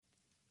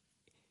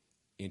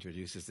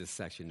introduces this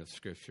section of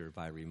Scripture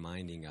by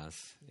reminding us,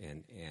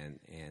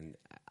 and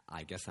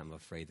I guess I'm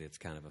afraid that it's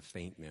kind of a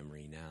faint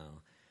memory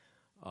now,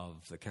 of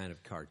the kind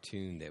of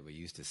cartoon that we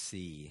used to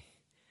see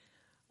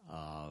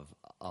of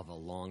a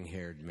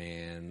long-haired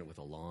man with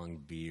a long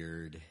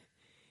beard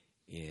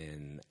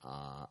in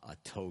a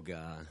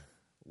toga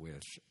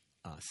with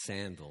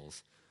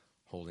sandals,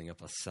 holding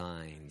up a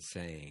sign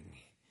saying,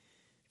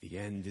 "The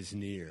end is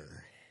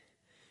near.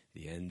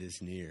 The end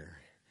is near."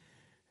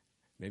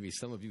 Maybe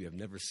some of you have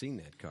never seen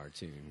that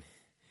cartoon.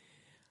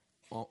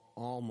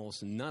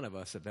 Almost none of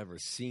us have ever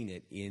seen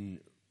it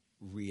in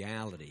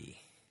reality,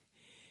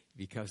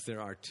 because there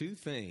are two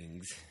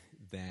things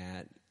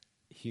that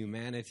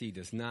humanity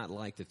does not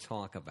like to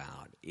talk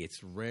about. It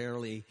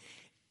rarely,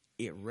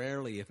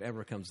 if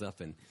ever, comes up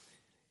in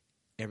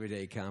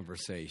everyday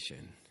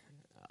conversation.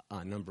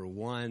 Number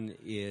one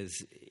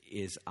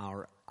is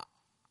our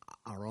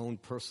own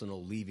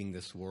personal leaving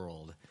this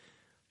world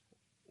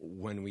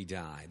when we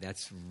die.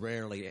 That's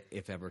rarely,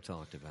 if ever,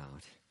 talked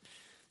about.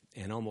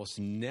 And almost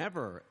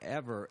never,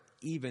 ever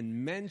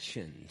even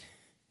mentioned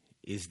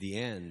is the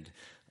end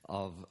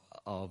of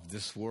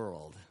this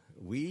world.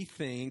 We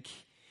think,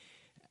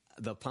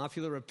 the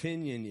popular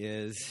opinion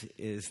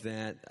is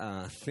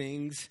that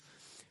things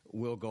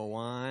will go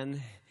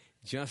on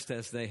just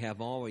as they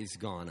have always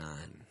gone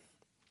on.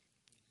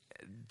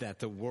 That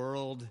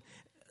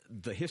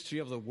the history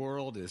of the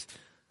world is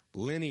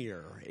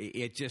linear.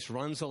 It just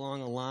runs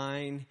along a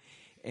line,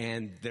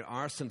 and there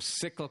are some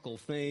cyclical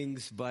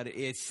things, but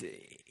it's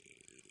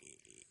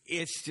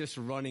just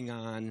running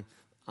on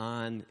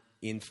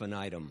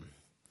infinitum.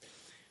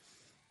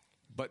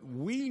 But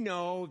we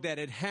know that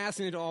it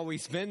hasn't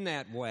always been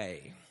that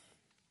way.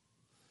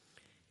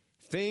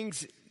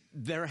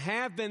 There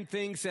have been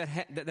things that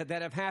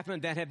have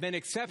happened that have been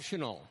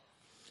exceptional,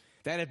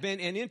 that have been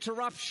an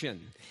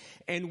interruption,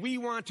 and we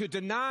want to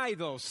deny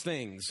those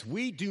things.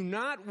 We do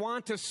not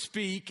want to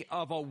speak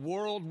of a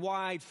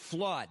worldwide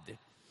flood.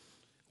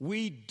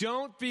 We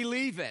don't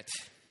believe it.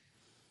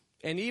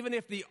 And even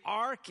if the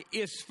ark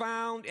is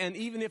found, and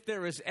even if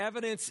there is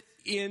evidence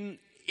in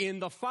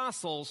the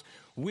fossils,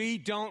 we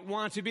don't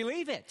want to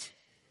believe it.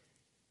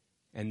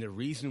 And the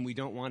reason we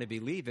don't want to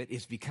believe it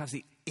is because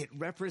it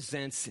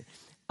represents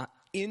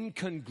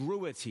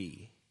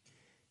incongruity,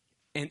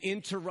 an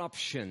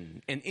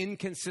interruption, an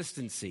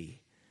inconsistency.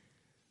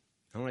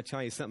 I want to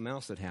tell you something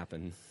else that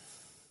happened,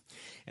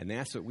 and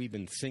that's what we've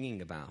been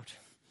singing about.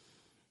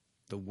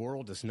 The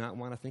world does not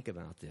want to think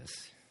about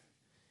this,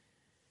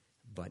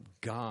 but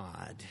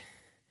God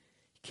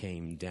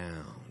came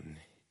down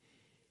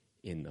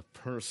in the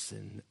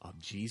person of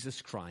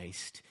Jesus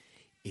Christ.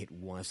 It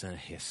was a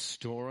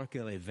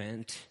historical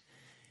event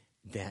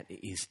that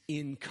is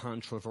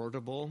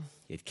incontrovertible.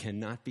 It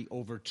cannot be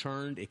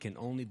overturned. It can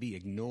only be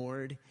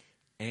ignored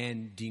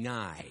and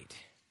denied.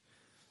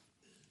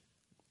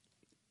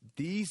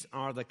 These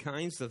are the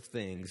kinds of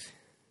things.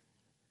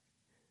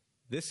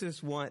 This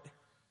is what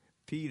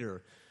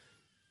Peter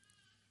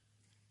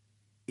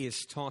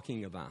is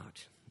talking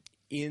about.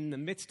 In the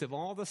midst of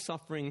all the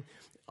suffering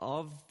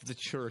of the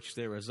church,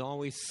 there is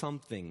always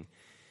something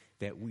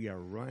that we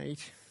are right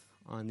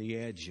on the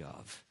edge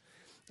of.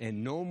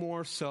 And no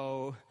more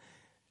so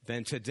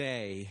than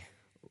today,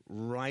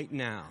 right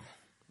now.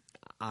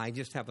 I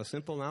just have a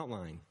simple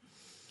outline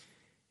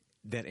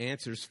that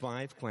answers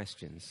 5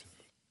 questions.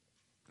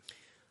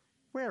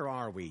 Where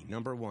are we?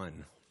 Number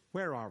 1,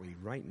 where are we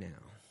right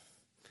now?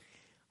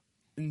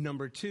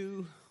 Number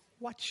 2,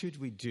 what should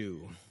we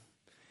do?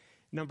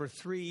 Number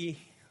 3,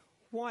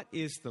 what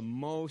is the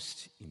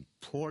most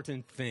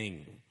important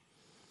thing?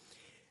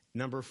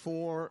 Number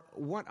 4,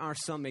 what are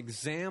some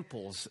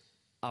examples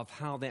of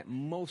how that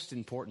most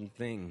important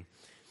thing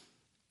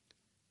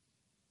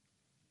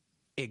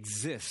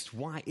exists?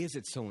 Why is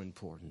it so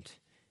important?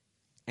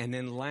 And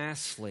then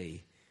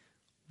lastly,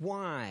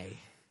 why?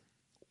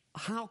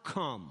 How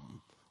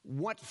come?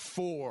 What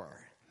for?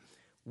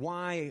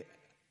 Why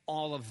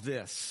all of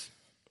this?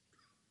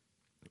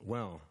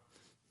 Well,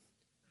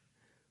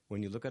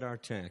 when you look at our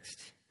text,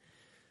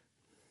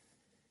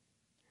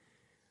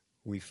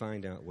 we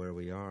find out where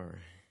we are.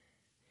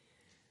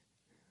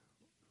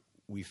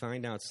 We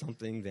find out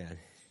something that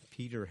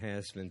Peter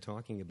has been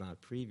talking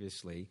about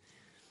previously.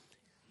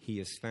 He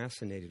is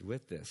fascinated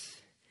with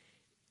this.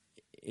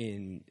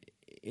 In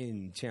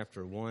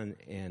chapter 1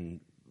 and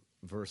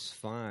verse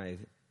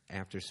 5,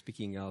 after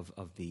speaking of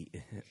the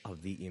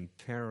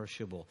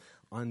imperishable,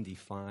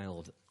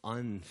 undefiled,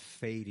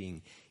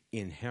 unfading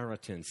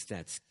inheritance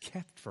that's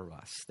kept for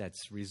us,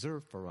 that's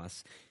reserved for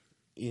us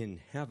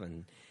in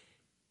heaven,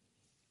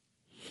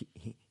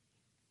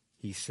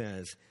 he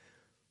says,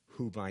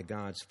 who by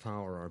God's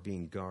power are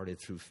being guarded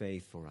through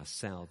faith for a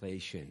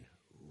salvation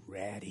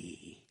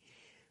ready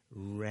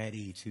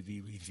to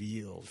be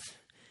revealed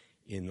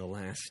in the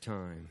last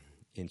time.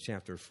 In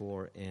chapter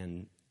 4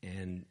 and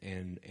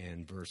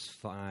verse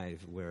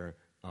 5, where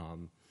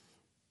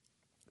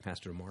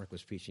Pastor Mark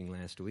was preaching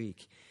last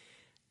week,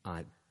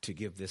 to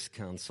give this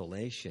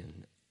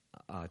consolation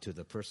to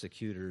the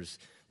persecutors,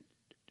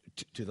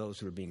 to those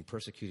who were being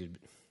persecuted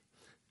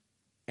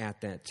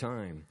at that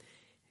time.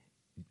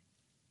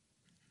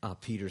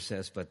 Peter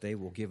says, but they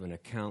will give an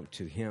account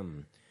to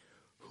him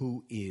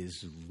who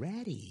is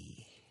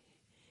ready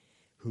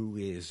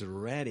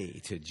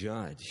to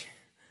judge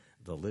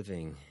the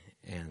living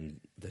and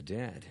the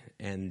dead.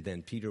 And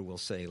then Peter will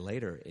say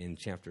later in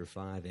chapter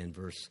 5 and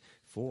verse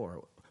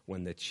 4,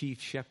 when the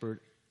chief shepherd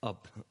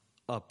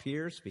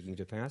appears, speaking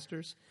to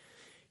pastors,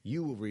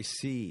 you will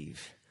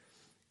receive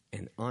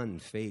an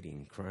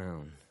unfading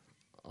crown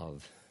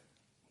of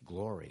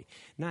glory.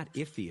 Not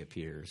if he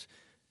appears,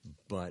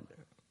 but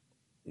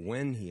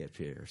when he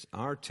appears.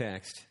 Our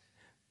text,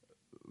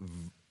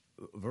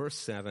 verse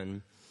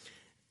 7,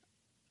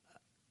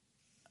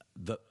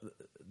 the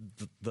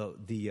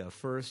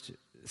first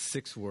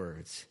 6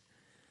 words,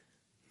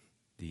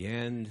 the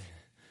end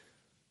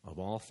of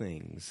all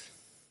things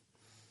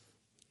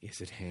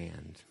is at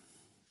hand.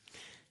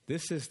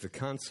 This is the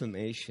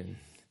consummation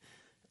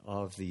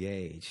of the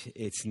age.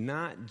 It's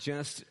not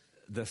just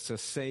the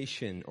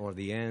cessation or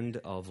the end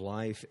of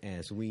life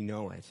as we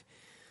know it,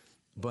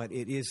 but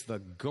it is the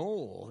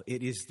goal.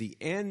 It is the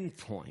end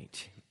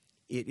point.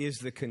 It is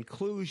the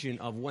conclusion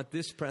of what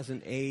this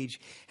present age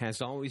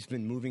has always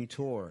been moving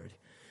toward.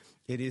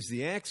 It is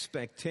the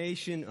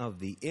expectation of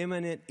the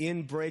imminent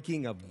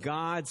inbreaking of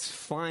God's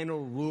final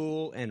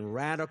rule and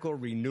radical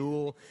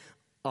renewal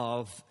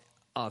of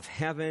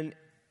heaven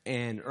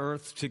and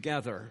earth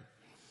together.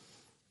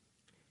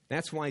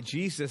 That's why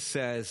Jesus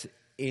says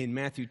in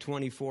Matthew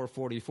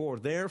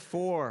 24:44,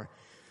 therefore,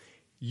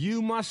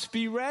 you must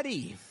be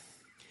ready,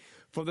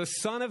 for the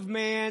Son of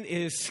Man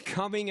is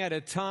coming at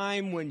a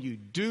time when you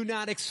do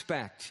not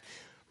expect.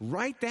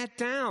 Write that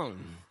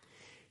down.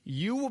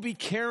 You will be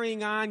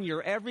carrying on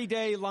your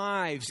everyday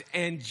lives,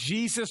 and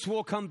Jesus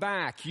will come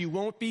back. You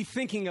won't be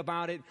thinking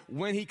about it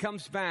when he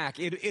comes back.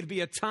 It'll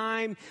be a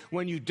time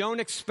when you don't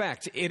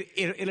expect.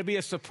 It'll be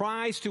a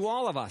surprise to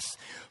all of us.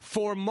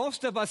 For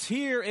most of us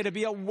here, it'll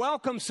be a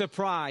welcome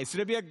surprise.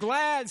 It'll be a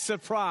glad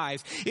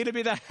surprise. It'll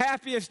be the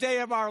happiest day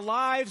of our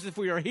lives if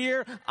we are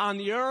here on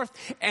the earth,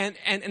 and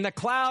the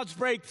clouds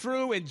break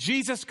through and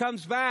Jesus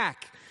comes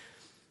back.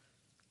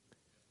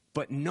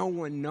 But no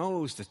one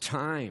knows the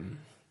time.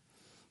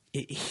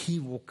 He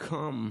will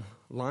come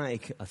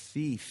like a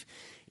thief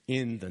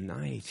in the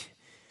night.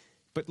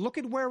 But look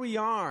at where we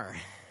are.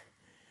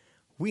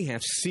 We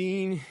have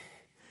seen,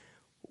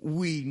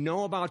 we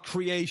know about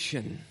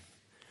creation.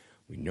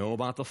 We know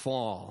about the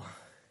fall.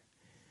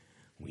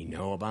 We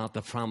know about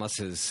the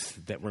promises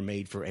that were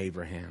made for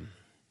Abraham.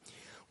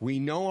 We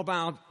know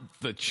about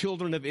the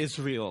children of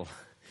Israel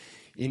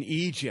in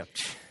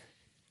Egypt,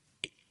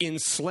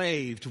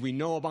 enslaved. We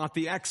know about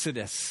the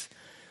Exodus.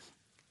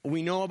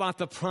 We know about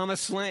the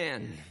promised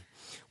land.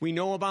 We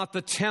know about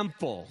the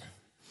temple.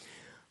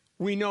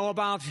 We know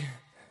about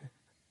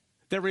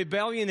their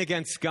rebellion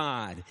against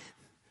God.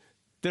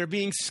 They're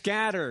being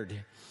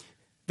scattered.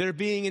 They're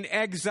being in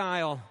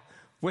exile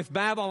with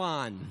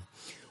Babylon.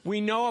 We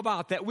know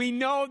about that. We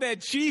know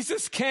that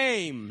Jesus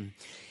came.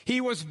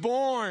 He was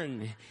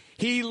born.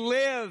 He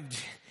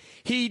lived.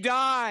 He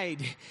died.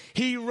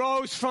 He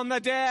rose from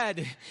the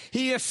dead.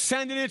 He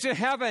ascended into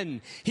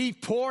heaven. He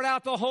poured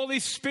out the Holy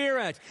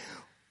Spirit.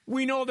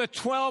 We know the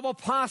 12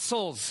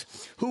 apostles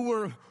who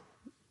were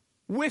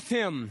with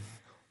him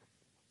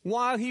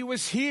while he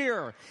was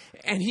here,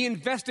 and he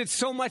invested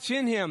so much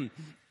in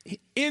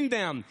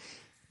them.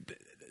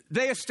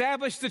 They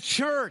established the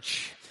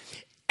church,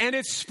 and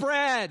it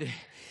spread,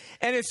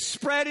 and it's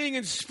spreading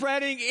and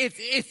spreading.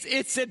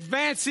 It's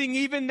advancing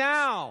even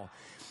now.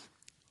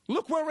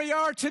 Look where we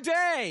are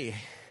today.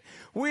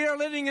 We are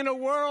living in a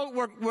world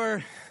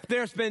where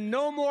there's been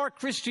no more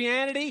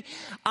Christianity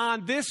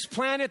on this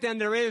planet than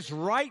there is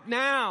right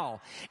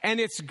now. And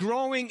it's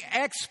growing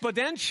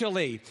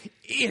exponentially.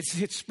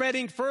 It's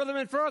spreading further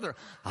and further.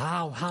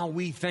 How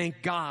we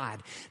thank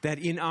God that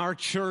in our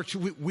church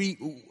we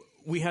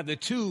have the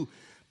 2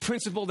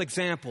 principled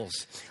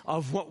examples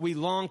of what we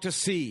long to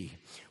see.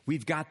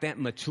 We've got that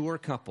mature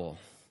couple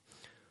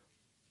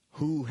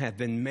who have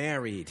been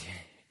married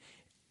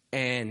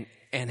and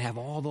have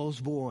all those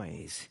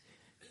boys.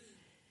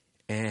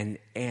 And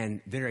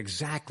they're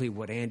exactly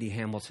what Andy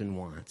Hamilton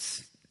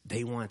wants.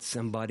 They want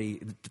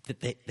somebody,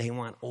 they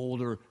want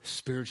older,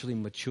 spiritually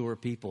mature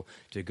people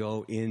to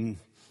go in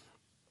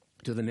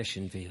to the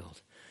mission field.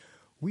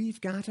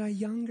 We've got a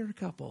younger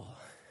couple,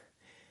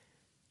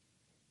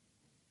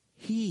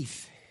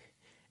 Heath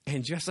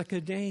and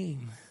Jessica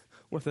Dame,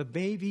 with a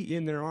baby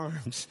in their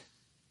arms.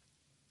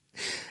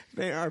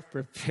 They are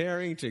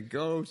preparing to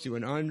go to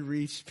an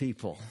unreached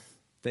people.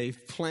 They've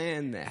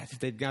planned that.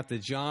 They've got the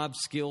job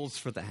skills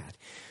for that.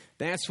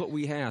 That's what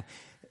we have.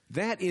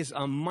 That is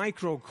a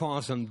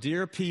microcosm,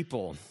 dear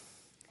people,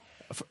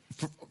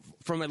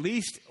 from at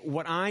least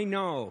what I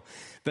know.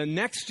 The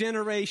next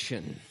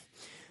generation,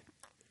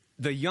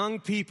 the young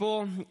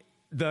people,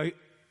 the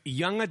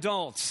young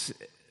adults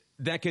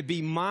that could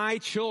be my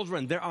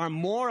children, there are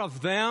more of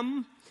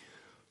them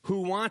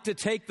who want to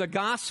take the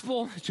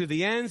gospel to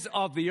the ends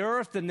of the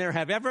earth than there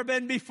have ever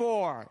been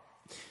before.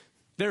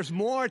 There's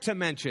more to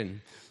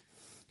mention.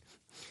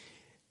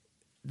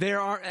 There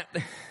are,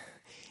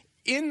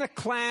 in the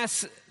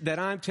class that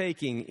I'm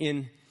taking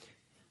in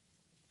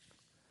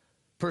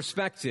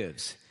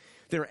Perspectives,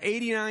 there are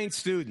 89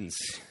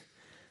 students.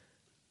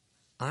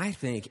 I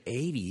think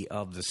 80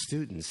 of the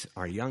students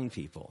are young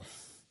people.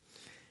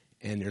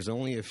 And there's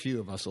only a few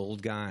of us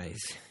old guys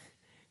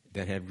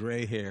that have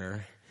gray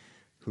hair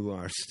who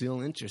are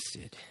still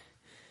interested.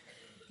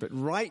 But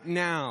right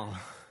now,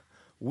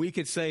 we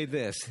could say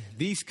this.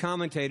 These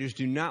commentators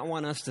do not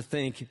want us to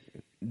think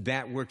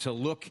that we're to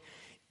look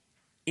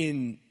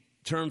in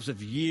terms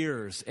of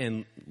years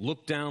and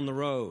look down the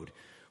road.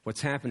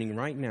 What's happening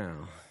right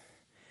now,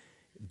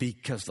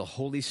 because the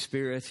Holy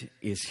Spirit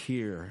is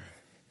here.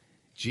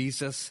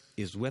 Jesus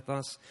is with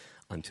us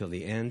until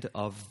the end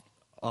of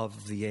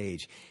the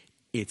age.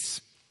 It's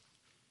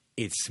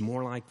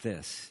more like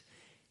this.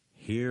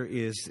 Here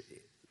is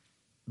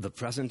the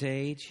present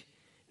age,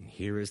 and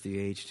here is the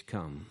age to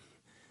come.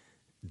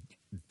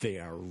 They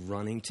are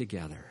running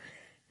together.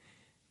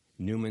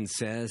 Newman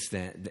says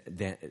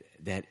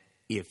that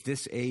if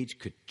this age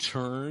could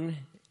turn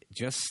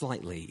just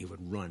slightly, it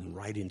would run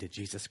right into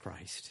Jesus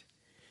Christ.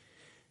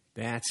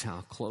 That's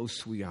how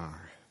close we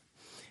are.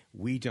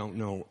 We don't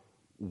know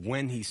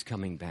when he's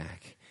coming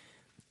back,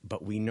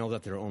 but we know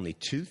that there are only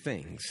two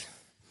things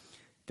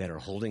that are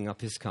holding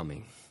up his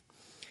coming.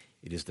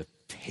 It is the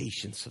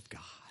patience of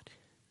God,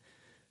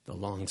 the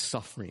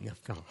long-suffering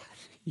of God.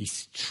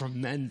 He's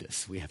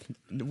tremendous.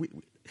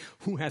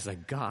 Who has a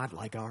God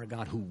like our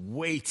God who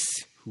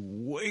waits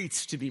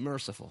to be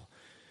merciful?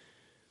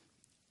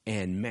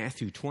 And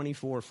Matthew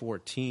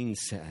 24:14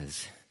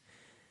 says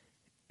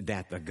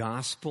that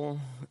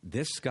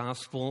this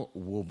gospel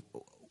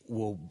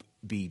will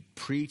be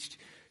preached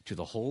to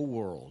the whole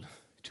world,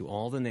 to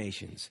all the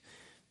nations,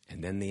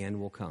 and then the end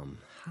will come.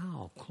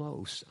 How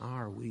close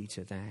are we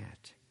to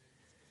that?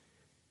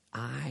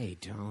 I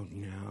don't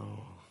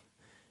know.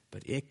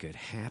 But it could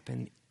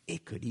happen.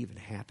 It could even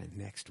happen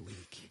next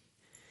week.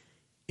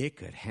 It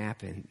could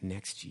happen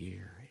next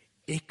year.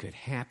 It could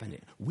happen.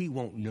 We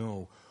won't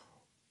know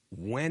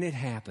when it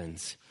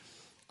happens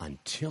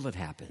until it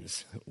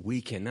happens.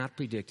 We cannot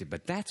predict it,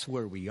 but that's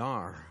where we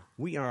are.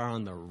 We are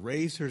on the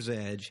razor's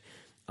edge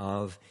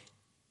of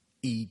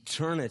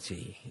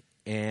eternity.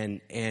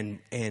 And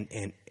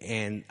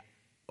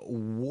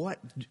what,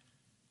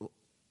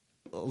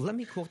 let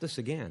me quote this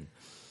again.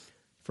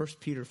 1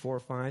 Peter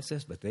 4:5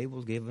 says, but they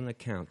will give an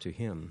account to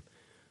him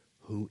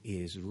who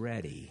is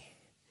ready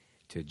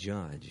to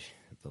judge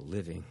the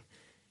living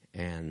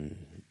and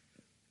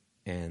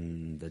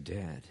the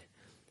dead.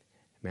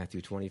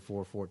 Matthew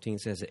 24:14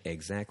 says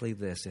exactly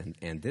this,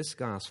 and this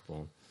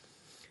gospel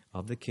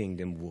of the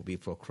kingdom will be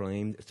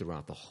proclaimed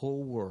throughout the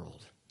whole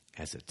world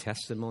as a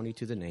testimony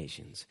to the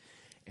nations,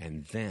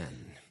 and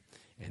then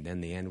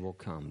the end will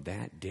come.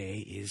 That day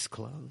is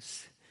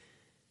close.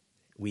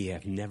 We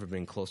have never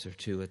been closer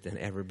to it than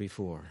ever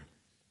before.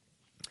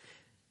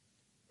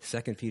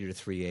 2 Peter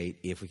 3:8,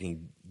 if we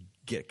can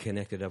get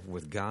connected up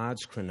with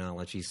God's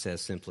chronology,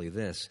 says simply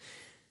this,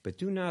 but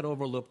do not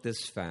overlook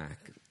this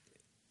fact,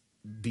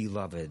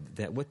 beloved,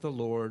 that with the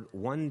Lord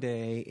 1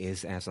 day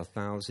is as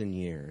 1,000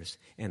 years,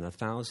 and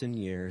 1,000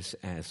 years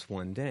as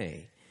 1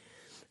 day.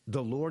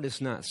 The Lord is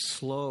not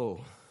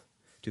slow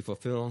to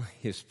fulfill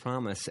his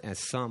promise, as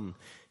some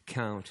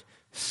count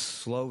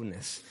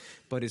slowness,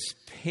 but is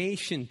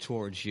patient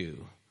towards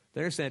you.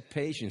 There's that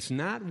patience,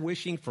 not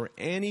wishing for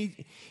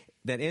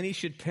that any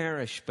should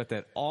perish, but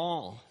that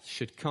all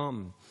should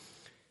come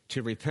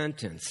to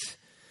repentance.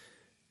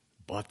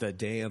 But the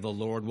day of the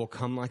Lord will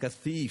come like a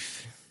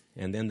thief,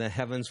 and then the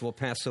heavens will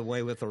pass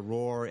away with a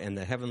roar, and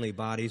the heavenly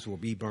bodies will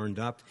be burned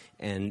up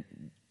and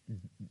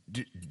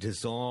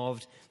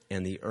dissolved,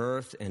 and the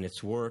earth and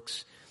its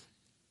works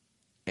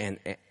and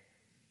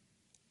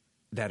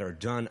that are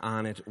done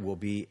on it will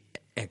be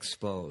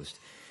exposed.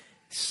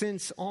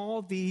 Since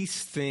all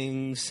these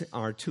things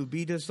are to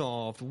be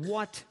dissolved,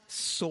 what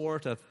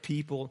sort of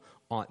people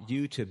ought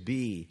you to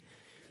be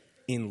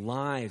in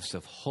lives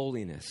of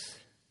holiness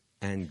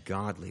and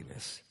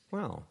godliness?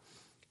 Well,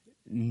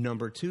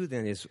 number 2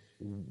 then is,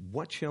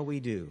 what shall we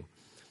do?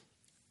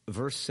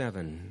 Verse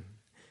 7,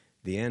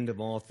 the end of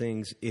all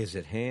things is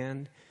at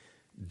hand.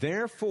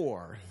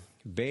 Therefore,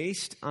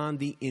 based on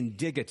the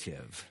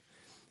indicative,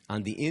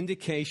 on the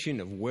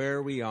indication of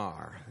where we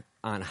are,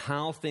 on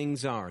how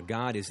things are,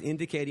 God is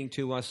indicating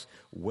to us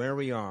where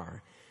we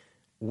are.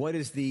 What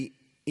is the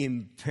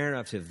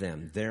imperative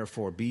then?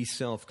 Therefore, be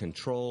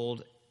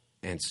self-controlled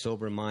and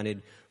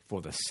sober-minded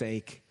for the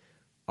sake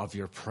of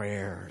your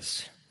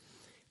prayers.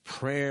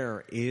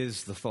 Prayer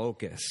is the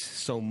focus.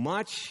 So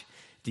much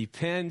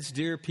depends,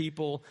 dear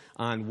people,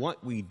 on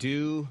what we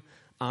do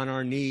on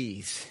our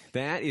knees.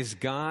 That is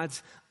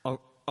God's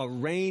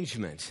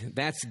arrangement.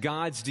 That's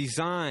God's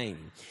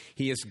design.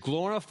 He is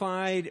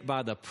glorified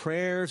by the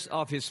prayers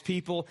of his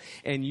people,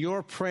 and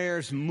your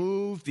prayers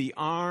move the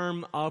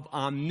arm of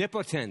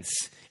omnipotence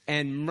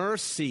and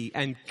mercy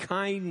and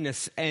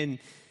kindness and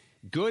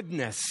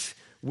goodness.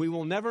 We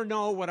will never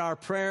know what our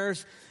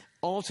prayers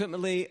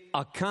ultimately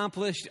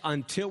accomplished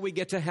until we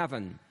get to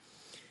heaven.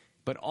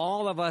 But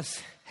all of us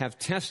have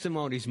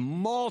testimonies,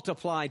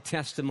 multiplied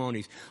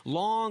testimonies,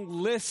 long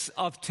lists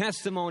of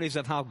testimonies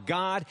of how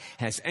God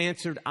has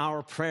answered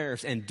our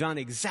prayers and done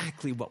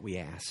exactly what we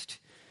asked.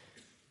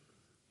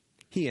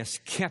 He has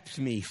kept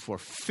me for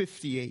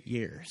 58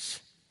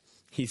 years.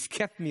 He's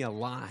kept me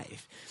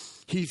alive.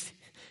 He's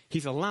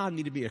allowed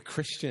me to be a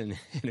Christian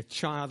and a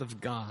child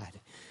of God.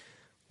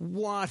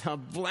 What a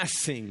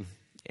blessing.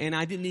 And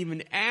I didn't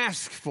even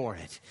ask for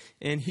it.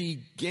 And He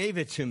gave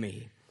it to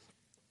me.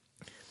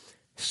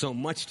 So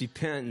much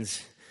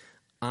depends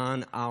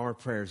on our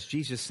prayers.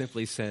 Jesus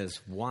simply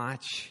says,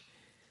 watch,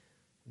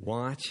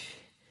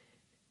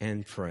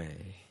 and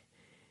pray.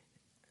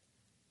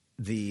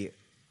 The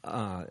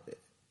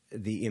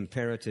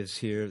imperatives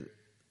here,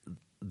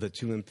 the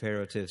two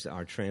imperatives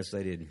are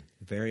translated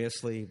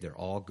variously. They're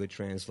all good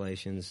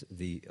translations.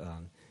 The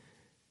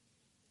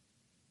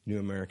New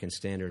American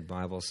Standard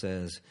Bible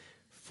says,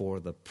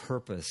 for the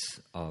purpose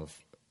of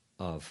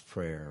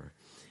prayer.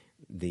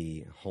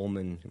 The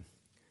Holman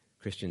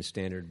Christian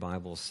Standard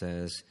Bible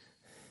says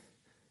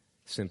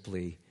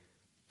simply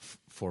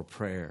for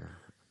prayer.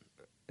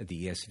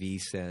 The ESV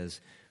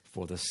says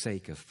for the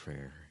sake of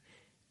prayer.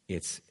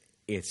 It's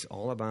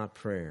all about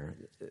prayer.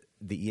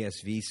 The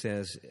ESV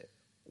says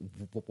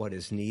what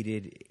is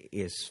needed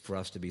is for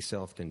us to be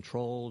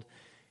self-controlled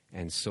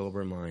and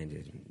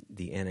sober-minded.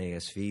 The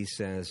NASV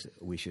says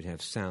we should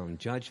have sound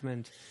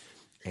judgment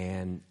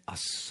and a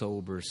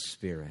sober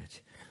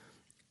spirit.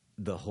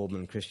 The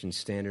Holman Christian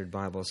Standard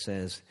Bible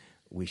says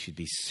we should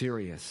be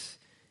serious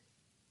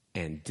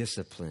and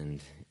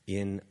disciplined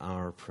in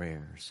our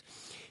prayers.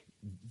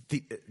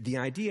 The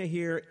idea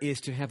here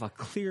is to have a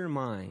clear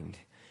mind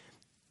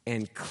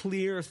and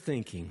clear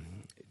thinking,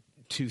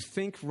 to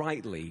think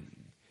rightly,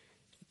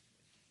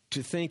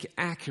 to think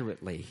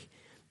accurately,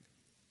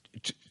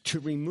 to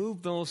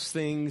remove those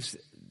things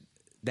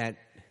that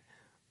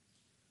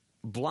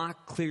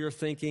block clear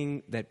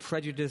thinking, that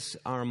prejudice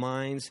our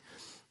minds.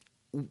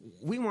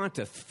 We want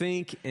to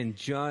think and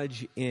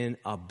judge in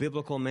a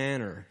biblical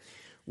manner.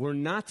 We're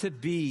not to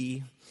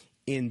be,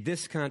 in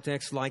this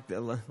context, like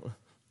the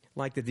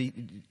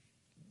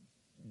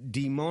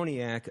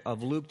demoniac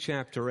of Luke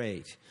chapter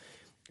 8,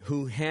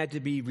 who had to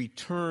be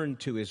returned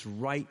to his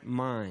right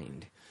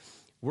mind.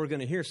 We're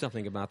going to hear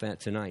something about that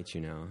tonight,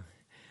 you know.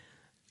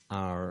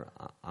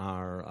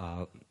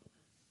 Our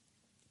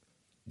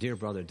dear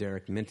brother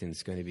Derek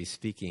Minton's going to be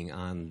speaking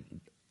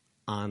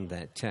on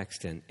that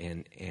text,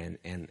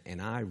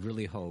 and I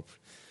really hope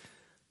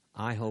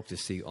to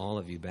see all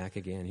of you back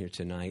again here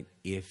tonight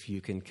if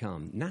you can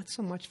come. Not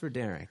so much for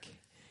Derek,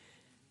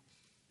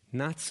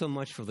 not so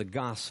much for the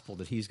gospel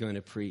that he's going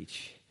to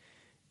preach,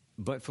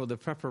 but for the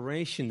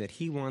preparation that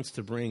he wants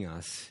to bring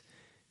us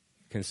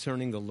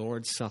concerning the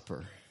Lord's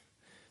Supper.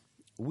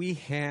 We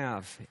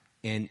have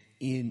an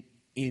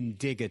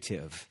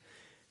indicative.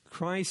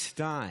 Christ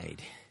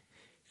died.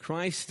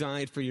 Christ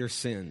died for your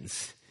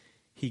sins.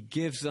 He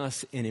gives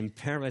us an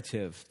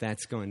imperative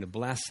that's going to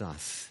bless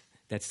us,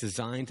 that's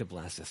designed to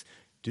bless us.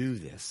 Do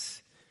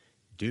this.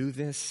 Do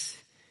this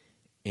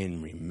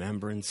in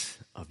remembrance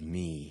of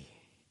me.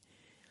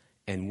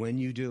 And when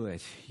you do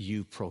it,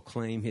 you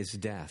proclaim His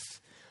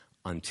death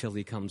until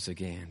He comes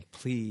again.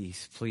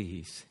 Please,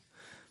 please.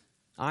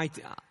 I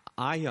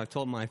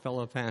told my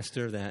fellow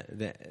pastor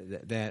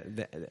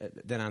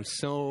that I'm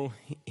so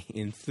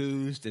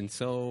enthused and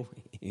so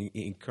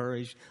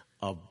encouraged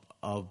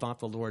about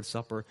the Lord's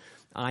Supper.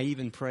 I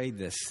even prayed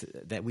this,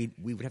 that we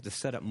would have to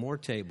set up more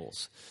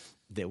tables,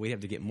 that we'd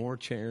have to get more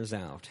chairs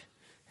out,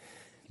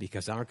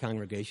 because our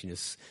congregation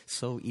is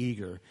so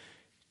eager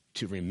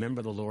to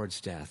remember the Lord's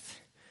death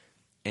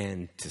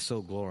and to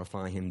so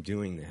glorify Him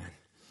doing that.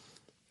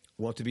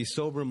 Well, to be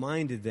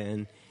sober-minded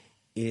then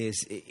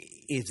is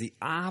the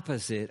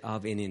opposite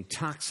of an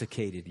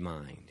intoxicated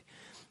mind.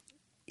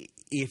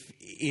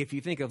 If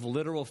you think of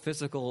literal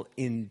physical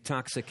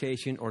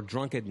intoxication or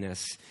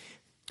drunkenness,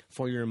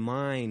 for your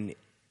mind,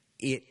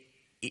 it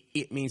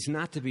means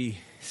not to be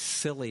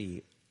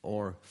silly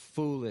or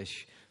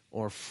foolish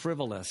or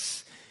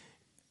frivolous,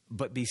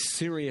 but be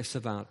serious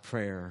about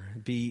prayer.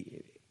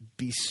 Be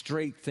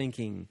straight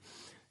thinking.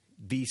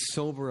 Be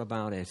sober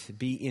about it.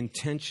 Be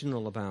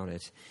intentional about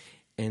it.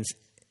 And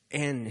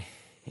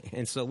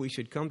so we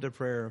should come to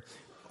prayer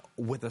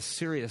with a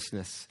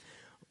seriousness,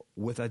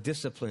 with a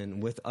discipline,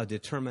 with a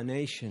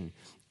determination,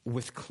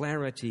 with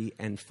clarity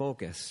and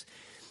focus.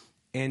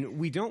 And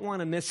we don't want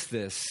to miss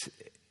this,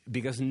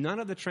 because none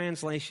of the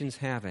translations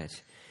have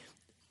it.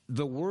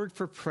 The word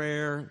for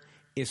prayer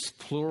is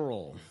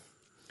plural.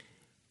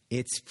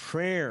 It's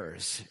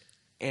prayers.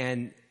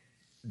 And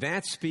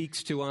that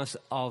speaks to us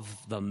of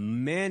the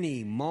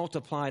many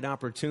multiplied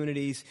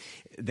opportunities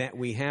that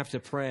we have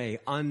to pray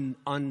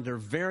under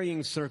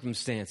varying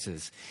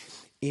circumstances,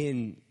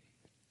 in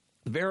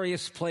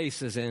various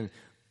places and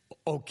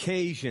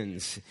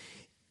occasions,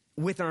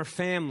 with our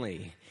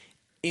family,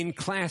 in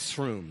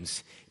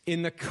classrooms,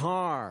 in the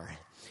car,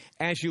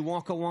 as you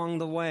walk along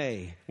the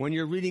way, when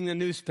you're reading the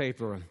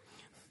newspaper,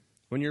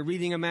 when you're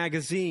reading a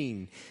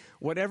magazine,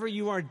 whatever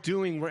you are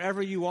doing, wherever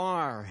you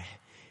are,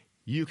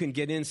 you can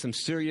get in some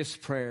serious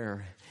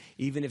prayer,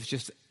 even if it's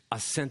just a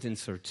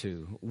sentence or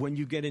two. When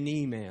you get an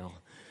email,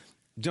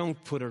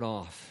 don't put it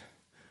off.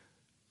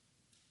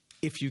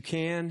 If you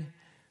can,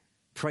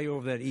 pray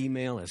over that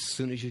email as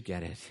soon as you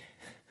get it.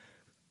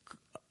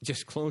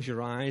 Just close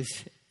your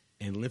eyes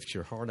and lift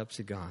your heart up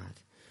to God.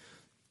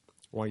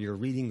 While you're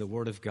reading the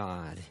Word of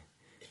God,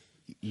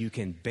 you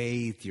can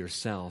bathe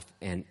yourself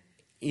and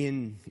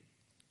in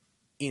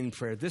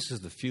prayer. This is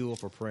the fuel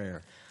for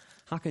prayer.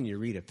 How can you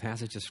read a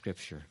passage of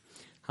Scripture?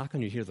 How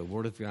can you hear the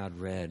Word of God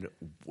read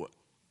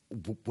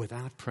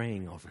without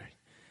praying over it?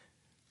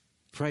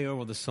 Pray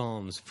over the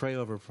Psalms, pray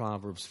over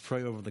Proverbs,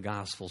 pray over the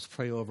Gospels,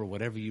 pray over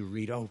whatever you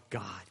read. Oh,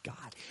 God,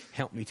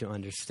 help me to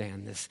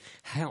understand this.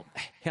 Help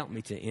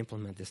me to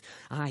implement this.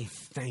 I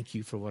thank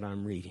you for what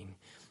I'm reading.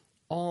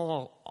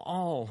 All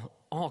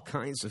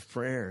kinds of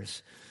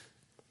prayers.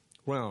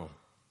 Well,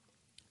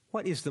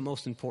 what is the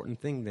most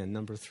important thing then?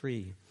 Number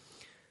 3,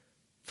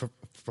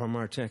 from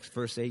our text,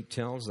 verse 8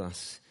 tells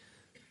us,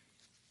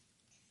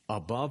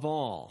 above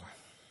all,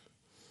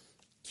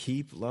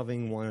 keep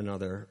loving one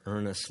another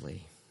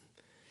earnestly,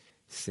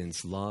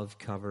 since love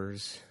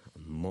covers a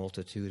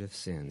multitude of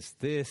sins.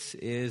 This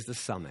is the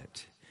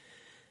summit.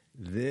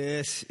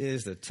 This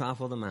is the top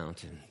of the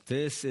mountain.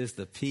 This is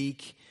the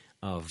peak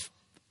of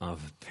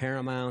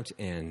paramount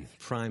and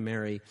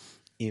primary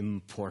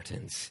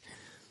importance.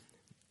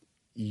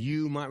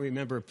 You might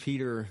remember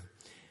Peter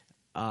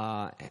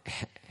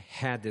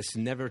had this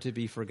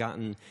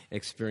never-to-be-forgotten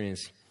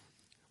experience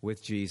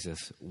with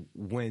Jesus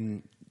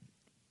when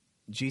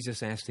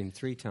Jesus asked him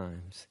 3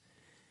 times,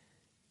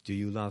 do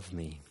you love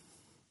me?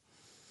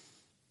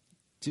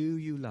 Do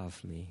you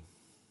love me?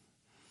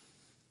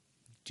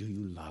 Do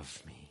you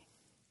love me?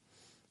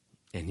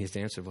 And his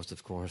answer was,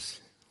 of course,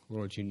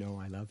 Lord, you know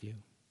I love you.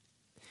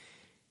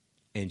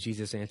 And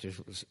Jesus' answer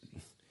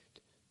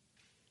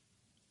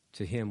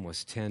to him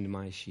was, tend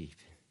my sheep.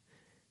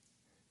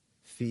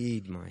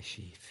 Feed my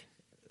sheep.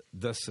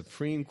 The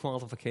supreme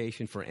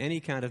qualification for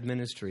any kind of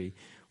ministry,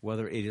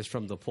 whether it is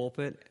from the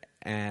pulpit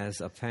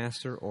as a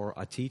pastor or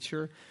a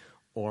teacher,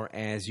 or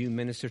as you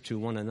minister to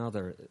one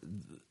another,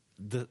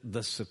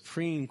 the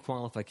supreme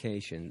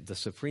qualification, the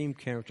supreme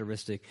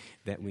characteristic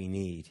that we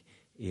need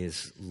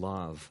is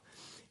love.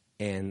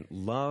 And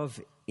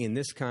love in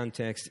this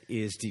context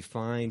is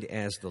defined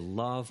as the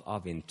love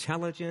of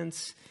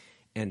intelligence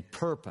and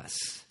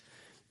purpose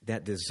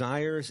that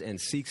desires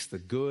and seeks the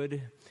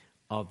good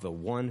of the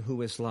one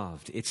who is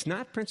loved. It's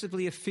not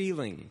principally a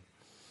feeling.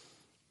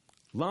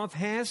 Love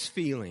has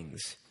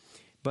feelings,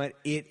 but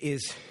it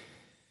is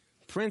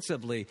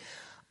principally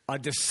a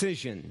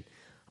decision,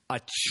 a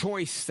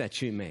choice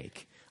that you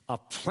make, a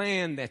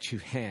plan that you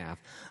have,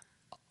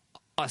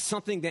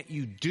 something that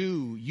you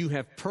do. You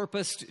have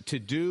purposed to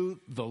do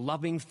the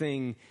loving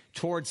thing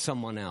towards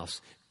someone else,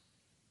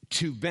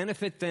 to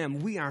benefit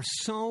them. We are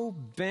so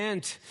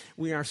bent,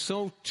 we are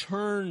so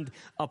turned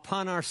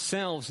upon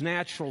ourselves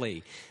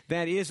naturally.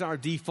 That is our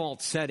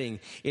default setting.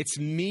 It's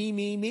me,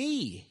 me,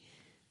 me.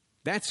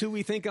 That's who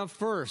we think of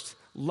first.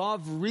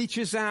 Love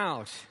reaches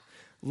out.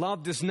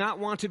 Love does not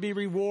want to be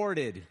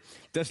rewarded,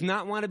 does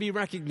not want to be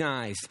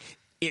recognized.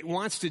 It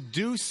wants to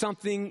do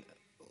something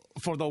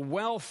for the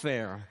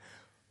welfare,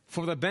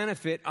 for the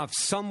benefit of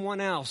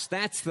someone else.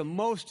 That's the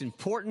most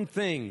important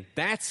thing.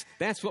 That's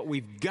what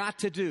we've got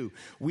to do.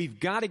 We've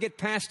got to get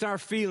past our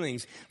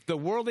feelings. The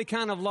worldly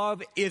kind of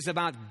love is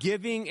about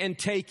giving and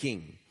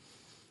taking.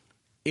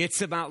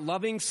 It's about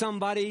loving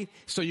somebody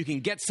so you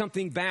can get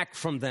something back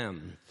from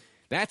them.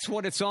 That's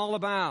what it's all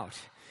about.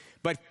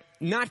 But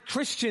not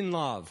Christian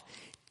love.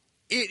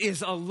 It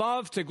is a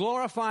love to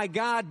glorify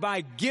God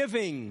by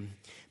giving,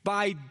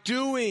 by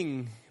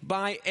doing,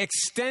 by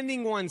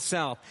extending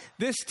oneself.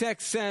 This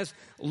text says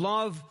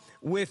love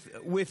with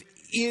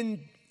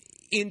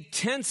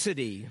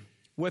intensity,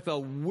 with a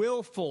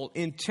willful,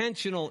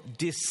 intentional,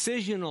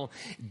 decisional,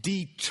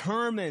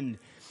 determined,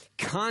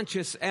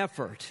 conscious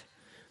effort.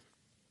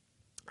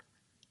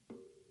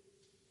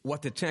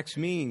 What the text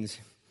means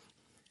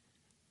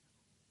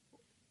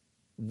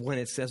when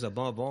it says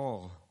above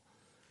all,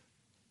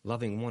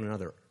 loving one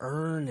another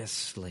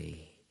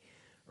earnestly.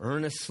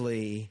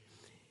 Earnestly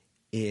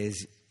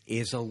is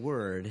a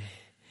word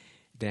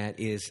that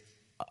is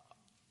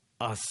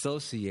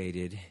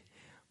associated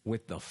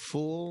with the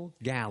full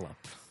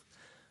gallop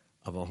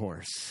of a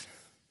horse.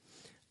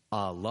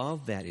 A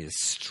love that is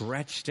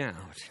stretched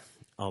out,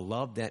 a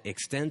love that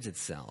extends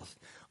itself,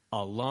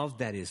 a love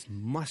that is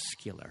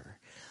muscular,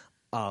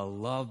 a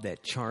love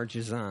that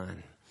charges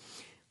on.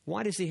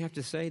 Why does he have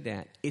to say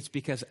that? It's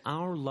because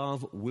our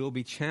love will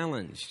be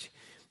challenged.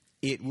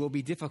 It will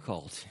be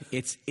difficult.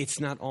 It's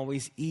not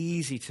always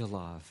easy to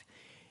love.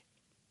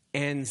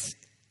 And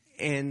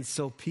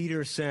so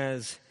Peter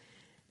says,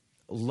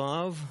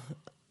 love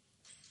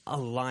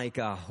like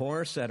a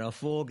horse at a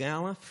full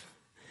gallop.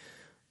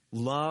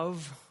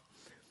 Love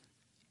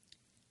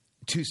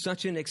to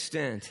such an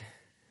extent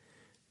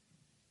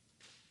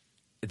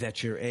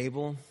that you're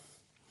able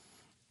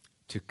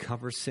to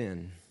cover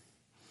sin.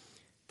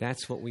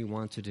 That's what we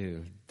want to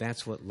do.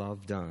 That's what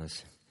love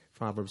does.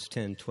 Proverbs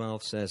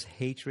 10:12 says,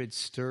 hatred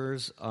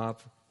stirs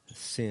up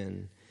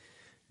sin,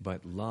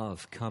 but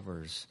love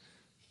covers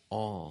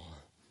all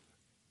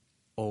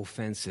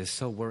offenses.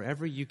 So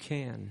wherever you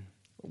can,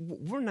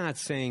 we're not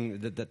saying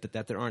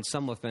that there aren't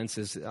some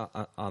offenses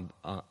that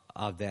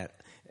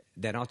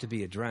ought to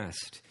be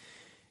addressed.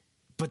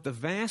 But the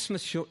vast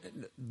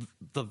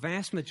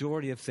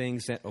majority of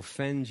things that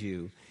offend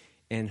you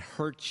and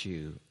hurt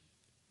you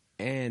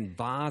and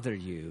bother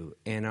you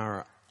and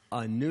are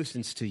a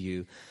nuisance to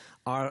you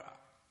are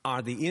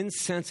the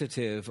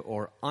insensitive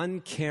or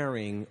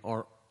uncaring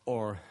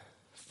or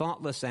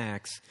thoughtless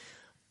acts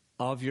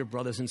of your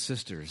brothers and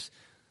sisters.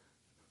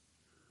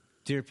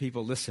 Dear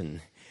people,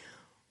 listen.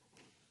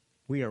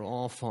 We are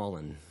all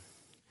fallen.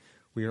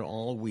 We are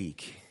all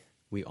weak.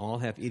 We all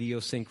have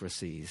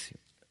idiosyncrasies.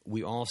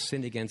 We all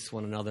sin against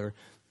one another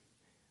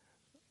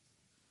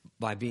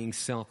by being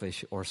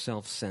selfish or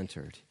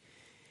self-centered.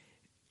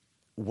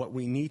 What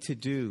we need to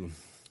do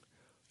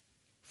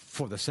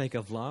for the sake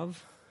of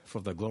love,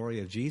 for the glory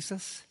of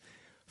Jesus,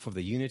 for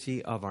the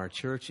unity of our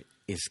church,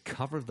 is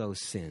cover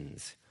those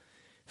sins.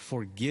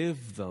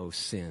 Forgive those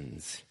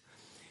sins.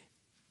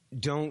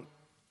 Don't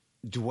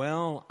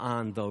dwell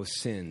on those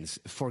sins.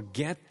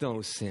 Forget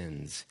those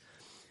sins.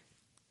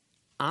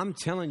 I'm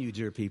telling you,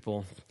 dear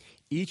people,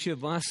 each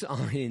of us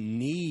are in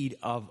need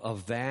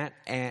of that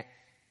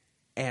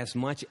as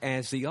much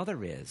as the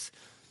other is.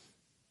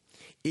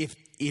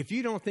 If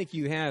you don't think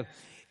you have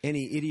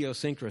any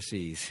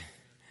idiosyncrasies,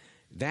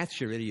 that's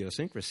your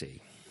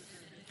idiosyncrasy.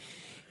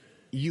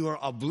 You are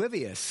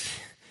oblivious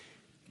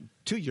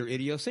to your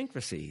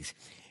idiosyncrasies.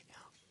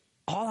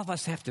 All of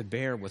us have to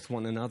bear with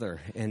one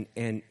another, and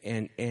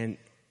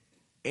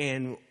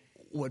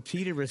what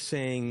Peter is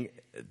saying,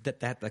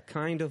 that the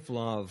kind of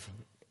love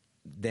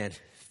that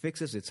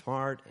fixes its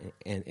heart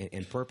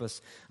and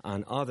purpose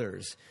on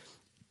others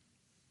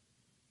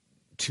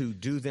to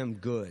do them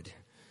good,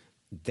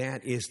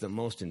 that is the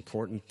most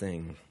important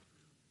thing.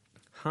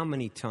 How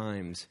many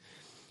times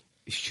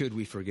should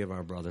we forgive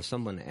our brother?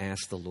 Someone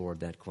asked the Lord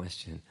that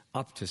question.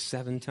 Up to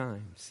 7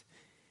 times.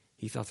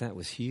 He thought that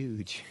was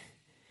huge.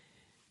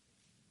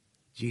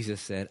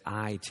 Jesus said,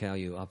 I tell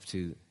you, up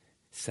to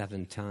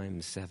 7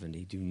 times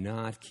 70. Do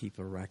not keep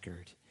a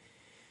record.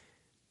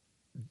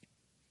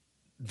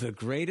 The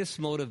greatest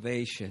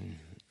motivation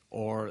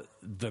or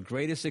the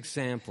greatest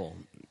example,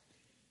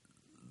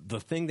 the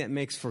thing that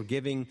makes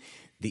forgiving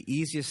the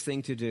easiest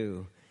thing to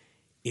do,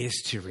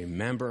 is to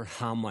remember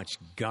how much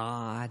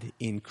God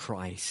in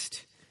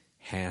Christ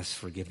has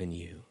forgiven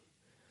you.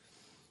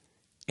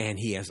 And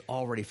he has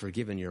already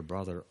forgiven your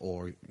brother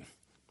or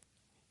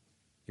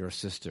your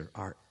sister.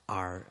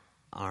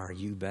 Are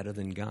you better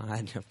than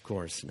God? Of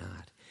course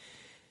not.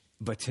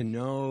 But to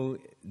know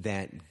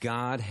that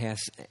God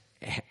has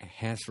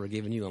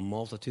forgiven you a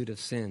multitude of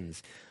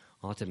sins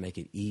ought to make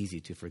it easy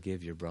to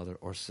forgive your brother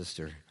or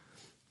sister.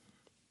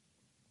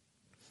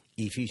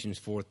 Ephesians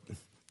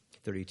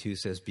 4:32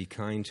 says, be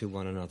kind to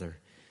one another,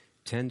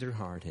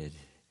 tender-hearted,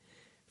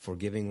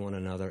 forgiving one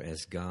another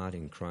as God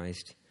in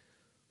Christ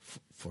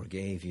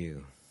forgave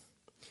you.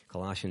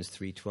 Colossians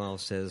 3:12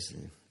 says,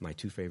 my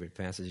 2 favorite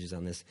passages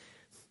on this,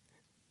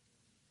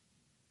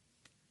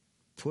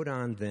 put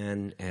on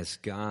then as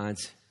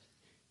God's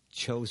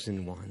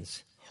chosen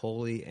ones,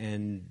 holy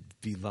and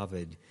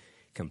beloved,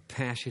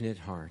 compassionate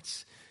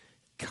hearts,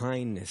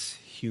 kindness,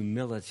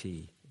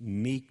 humility,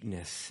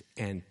 meekness,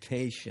 and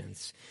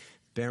patience,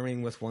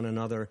 bearing with one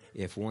another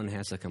if one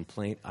has a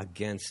complaint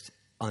against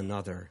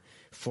another,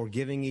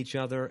 forgiving each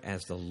other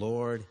as the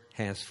Lord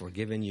has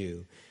forgiven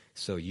you,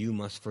 so you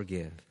must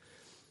forgive.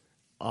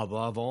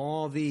 Above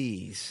all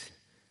these,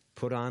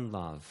 put on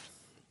love,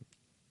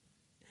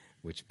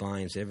 which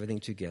binds everything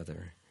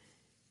together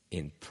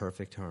in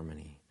perfect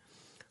harmony.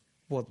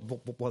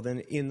 Well, then,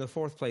 in the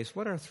 4th place,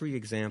 what are 3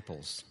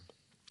 examples?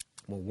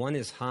 Well, one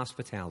is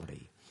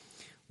hospitality.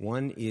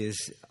 One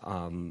is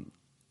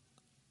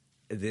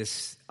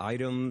this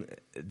item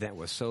that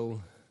was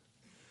so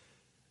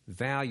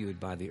valued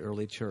by the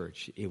early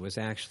church. It was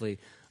actually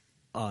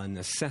a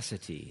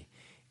necessity.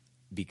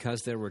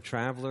 Because there were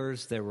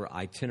travelers, there were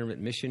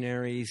itinerant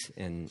missionaries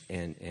and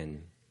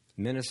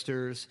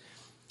ministers.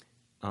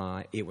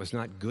 It was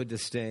not good to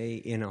stay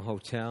in a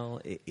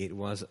hotel. It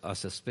was a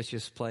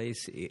suspicious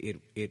place.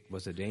 It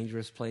was a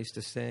dangerous place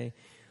to stay.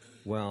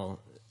 Well,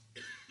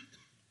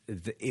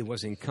 it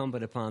was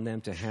incumbent upon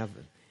them to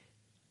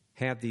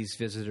have these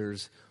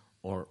visitors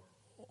or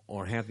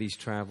have these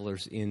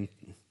travelers in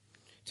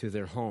to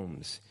their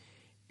homes,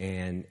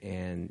 and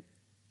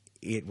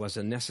it was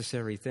a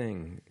necessary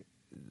thing.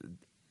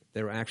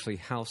 There are actually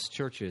house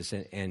churches,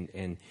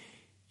 and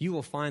you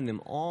will find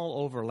them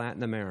all over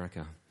Latin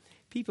America.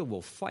 People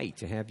will fight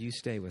to have you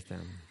stay with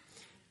them.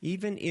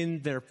 Even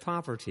in their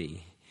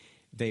poverty,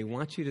 they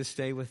want you to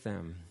stay with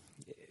them.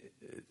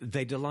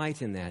 They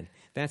delight in that.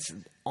 That's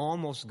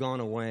almost gone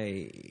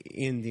away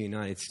in the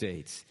United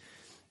States.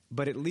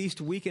 But at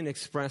least we can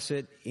express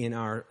it in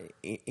our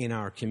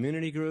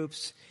community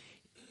groups,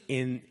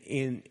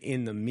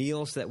 in the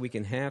meals that we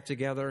can have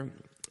together,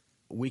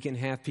 we can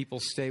have people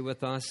stay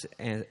with us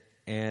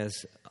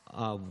as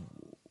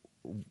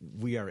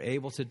we are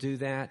able to do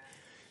that.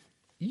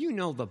 You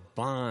know the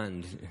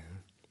bond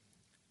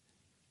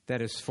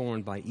that is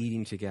formed by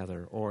eating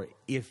together, or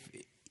if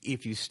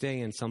you stay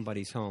in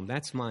somebody's home.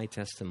 That's my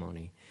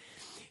testimony.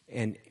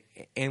 And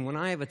when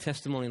I have a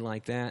testimony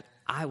like that,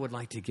 I would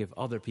like to give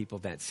other people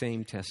that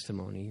same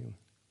testimony.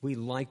 We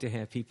like to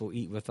have people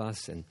eat with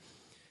us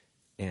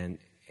and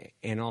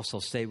also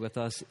stay with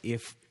us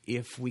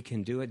if we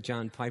can do it.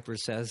 John Piper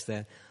says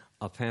that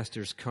a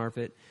pastor's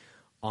carpet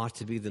ought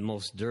to be the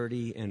most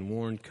dirty and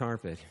worn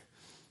carpet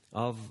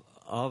of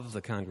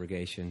the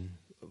congregation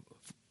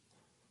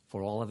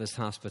for all of his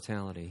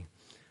hospitality.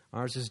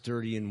 Ours is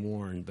dirty and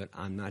worn, but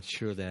I'm not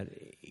sure that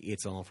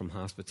it's all from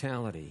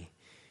hospitality.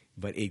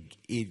 But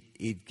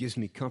it gives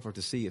me comfort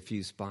to see a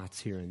few spots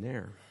here and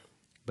there.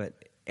 But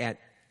at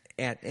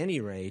any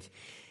rate,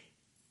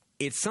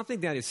 it's something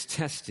that is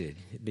tested,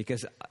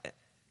 because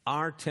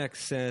our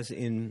text says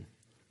in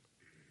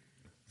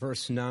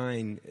verse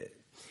 9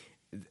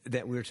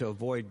 that we're to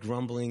avoid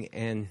grumbling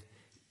and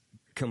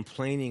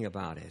complaining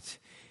about it.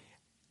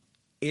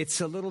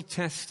 It's a little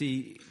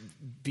testy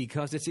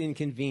because it's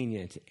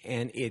inconvenient,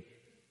 and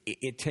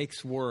it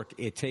takes work,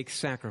 it takes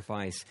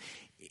sacrifice,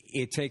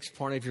 it takes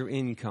part of your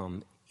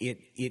income, it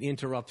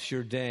interrupts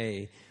your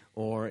day,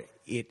 or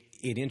it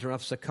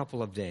interrupts a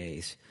couple of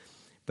days.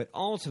 But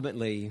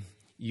ultimately,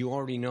 you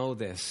already know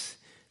this,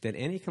 that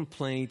any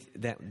complaint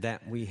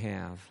that we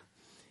have,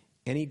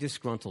 any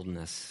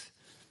disgruntledness,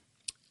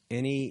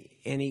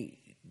 any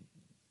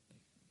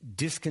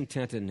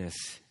discontentedness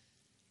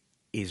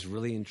is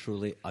really and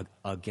truly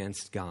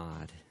against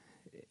God,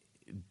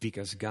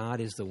 because God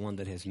is the one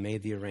that has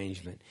made the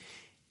arrangement,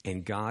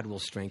 and God will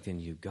strengthen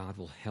you. God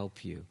will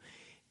help you.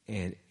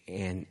 And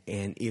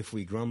if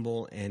we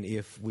grumble and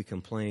if we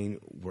complain,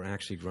 we're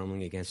actually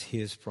grumbling against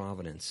His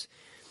providence.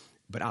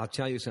 But I'll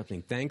tell you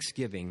something,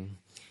 thanksgiving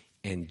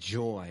and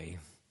joy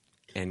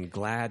and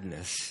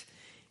gladness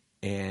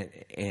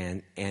and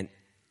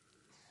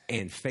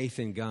faith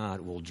in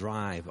God will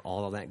drive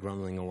all of that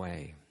grumbling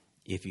away.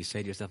 If you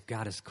say to yourself,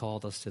 God has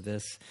called us to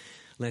this,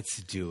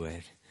 let's do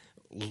it.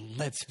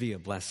 Let's be a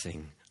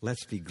blessing.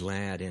 Let's be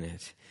glad in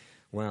it.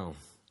 Well,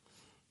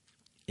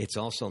 it's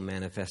also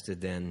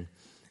manifested then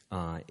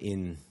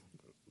in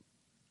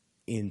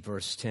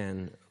verse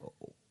 10.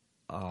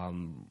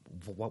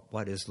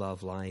 What is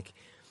love like?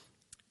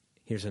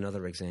 Here's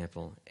another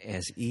example.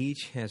 As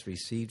each has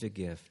received a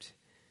gift,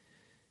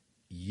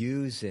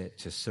 use it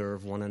to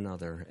serve one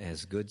another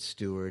as good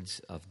stewards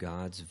of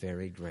God's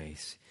varied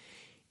grace.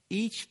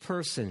 Each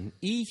person,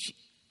 each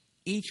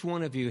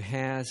one of you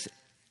has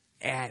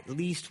at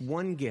least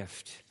one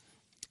gift.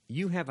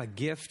 You have a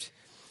gift,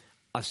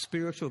 a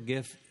spiritual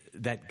gift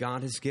that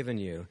God has given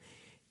you.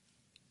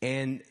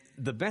 And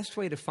the best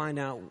way to find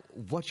out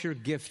what your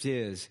gift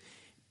is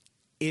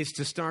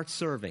to start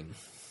serving.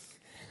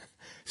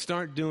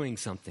 Start doing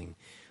something.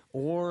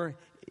 Or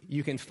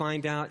you can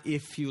find out,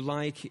 if you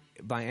like,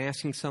 by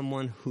asking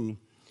someone who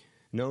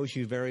knows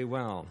you very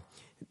well.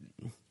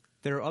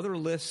 There are other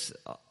lists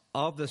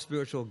of the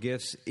spiritual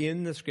gifts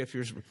in the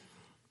Scriptures.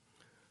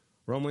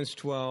 Romans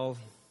 12,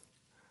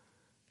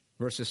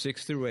 verses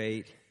 6 through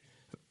 8,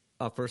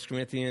 1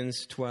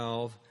 Corinthians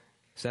 12,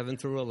 7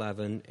 through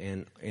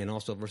 11, and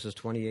also verses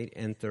 28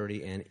 and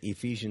 30, and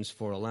Ephesians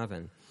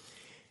 4:11.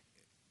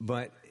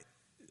 But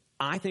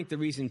I think the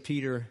reason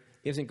Peter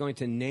isn't going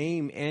to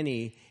name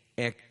any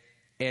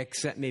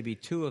except maybe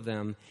two of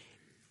them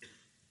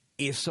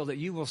is so that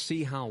you will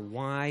see how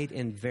wide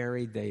and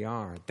varied they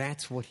are.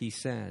 That's what he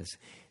says.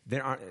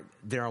 There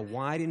are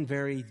wide and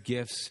varied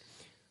gifts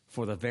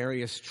for the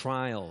various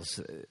trials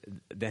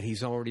that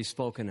he's already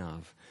spoken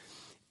of.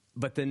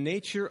 But the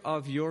nature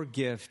of your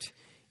gift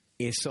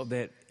is so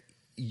that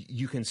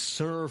you can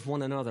serve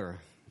one another.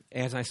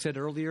 As I said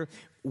earlier,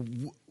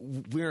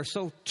 we are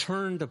so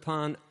turned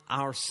upon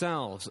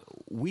ourselves.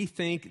 We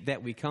think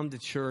that we come to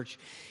church,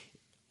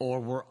 or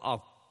we're a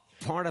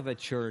part of a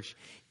church,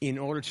 in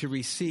order to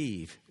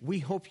receive. We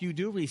hope you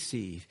do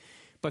receive.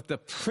 But the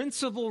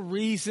principal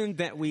reason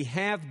that we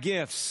have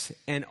gifts,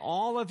 and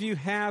all of you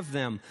have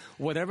them,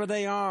 whatever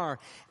they are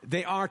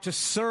to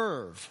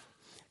serve.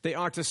 They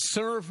are to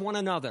serve one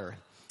another.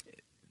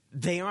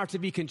 They are to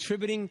be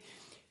contributing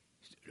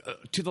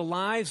to the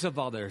lives of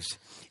others.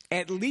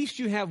 At least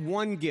you have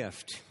one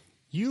gift.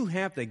 You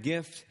have the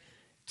gift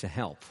to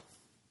help.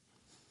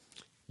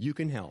 You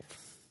can help.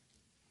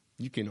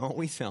 You can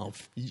always help.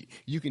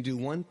 You can do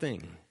one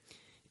thing.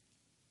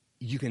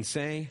 You can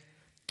say,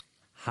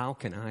 how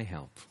can I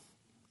help?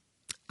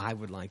 I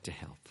would like to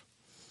help.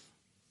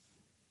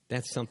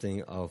 That's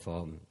something of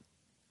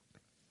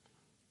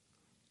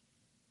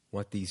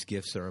what these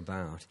gifts are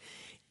about.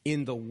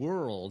 In the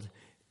world,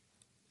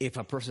 if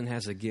a person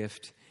has a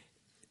gift,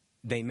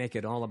 they make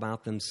it all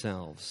about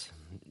themselves.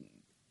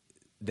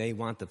 They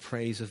want the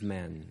praise of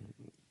men.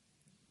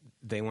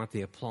 They want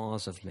the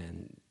applause of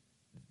men.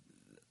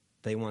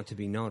 They want to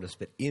be noticed.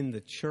 But in the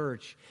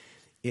church,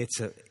 it's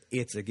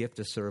a gift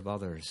to serve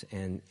others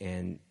and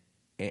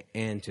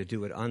to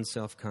do it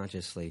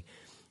unselfconsciously,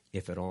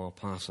 if at all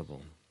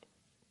possible.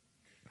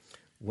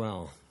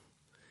 Well,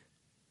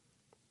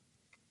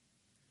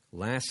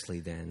 lastly,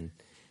 then,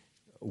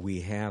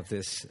 we have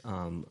this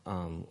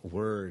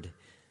word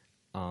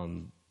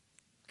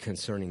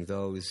concerning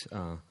those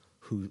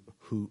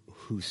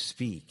who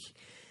speak,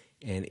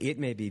 and it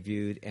may be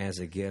viewed as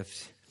a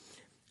gift.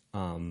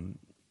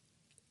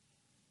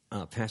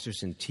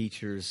 Pastors and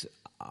teachers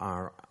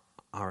are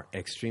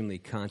extremely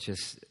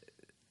conscious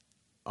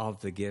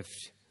of the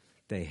gift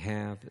they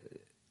have.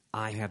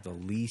 I have the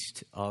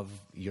least of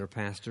your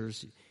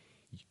pastors.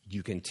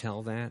 You can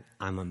tell that.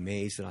 I'm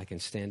amazed that I can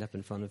stand up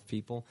in front of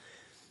people.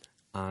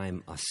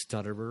 I'm a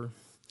stutterer.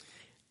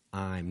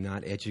 I'm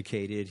not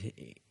educated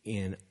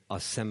in a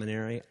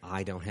seminary.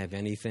 I don't have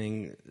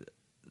anything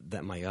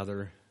that my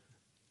other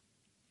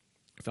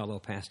fellow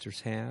pastors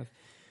have.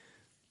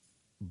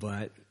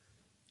 But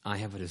I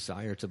have a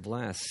desire to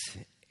bless,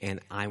 and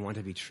I want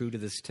to be true to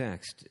this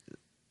text.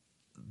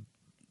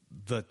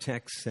 The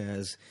text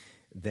says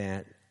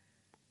that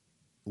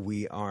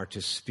we are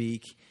to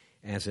speak,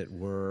 as it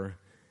were,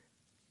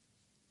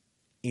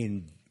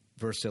 in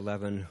verse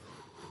 11,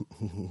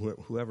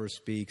 whoever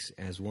speaks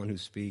as one who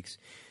speaks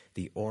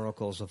the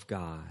oracles of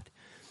God.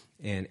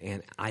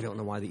 And I don't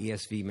know why the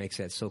ESV makes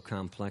that so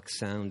complex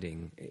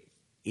sounding.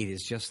 It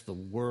is just the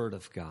word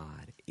of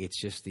God. It's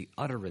just the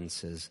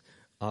utterances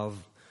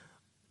of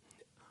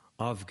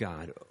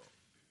God.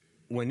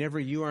 Whenever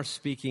you are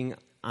speaking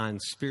on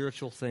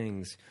spiritual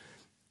things,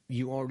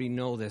 you already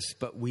know this,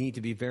 but we need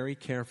to be very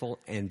careful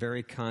and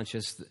very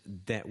conscious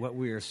that what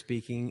we are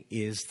speaking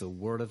is the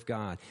word of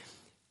God.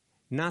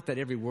 Not that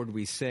every word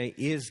we say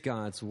is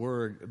God's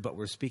word, but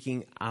we're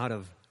speaking out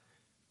of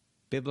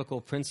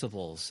biblical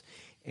principles,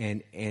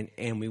 and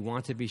we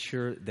want to be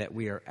sure that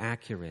we are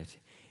accurate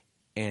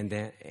and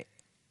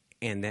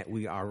that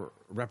we are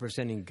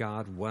representing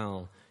God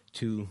well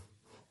to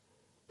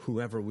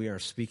whoever we are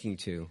speaking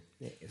to.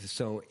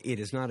 So it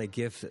is not a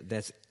gift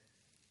that's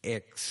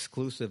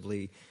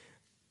exclusively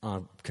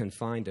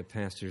confined to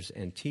pastors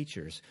and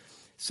teachers.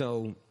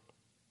 So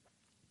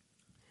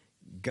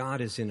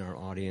God is in our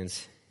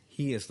audience.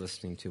 He is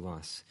listening to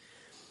us.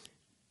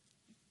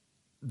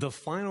 The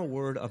final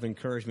word of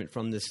encouragement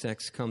from this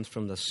text comes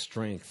from the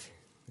strength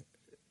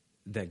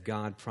that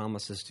God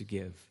promises to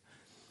give.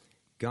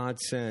 God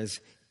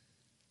says,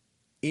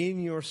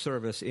 in your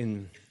service,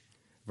 in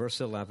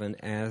verse 11,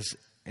 as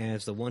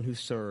the one who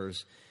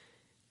serves,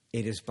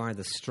 it is by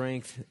the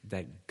strength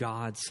that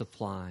God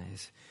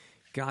supplies.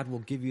 God will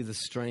give you the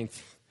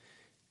strength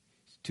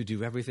to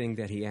do everything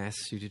that He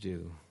asks you to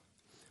do.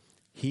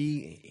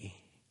 He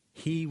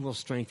will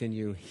strengthen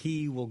you.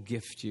 He will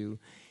gift you.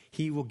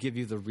 He will give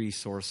you the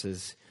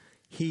resources.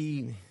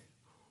 He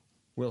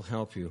will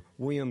help you.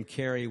 William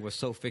Carey was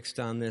so fixed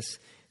on this.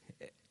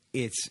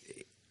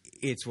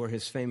 It's where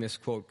his famous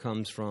quote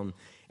comes from.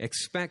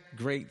 Expect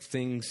great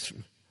things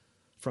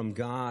from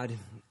God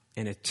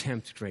and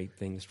attempt great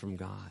things from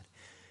God.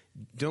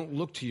 Don't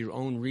look to your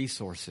own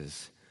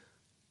resources.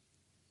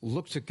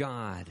 Look to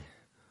God.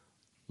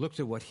 Look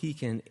to what He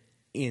can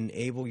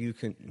enable you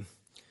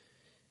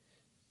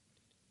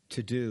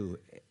to do.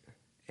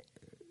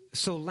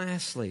 So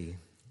lastly,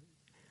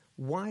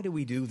 why do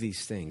we do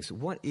these things?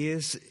 What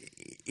is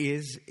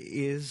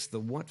the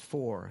what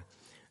for?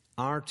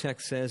 Our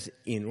text says,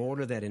 in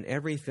order that in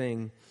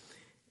everything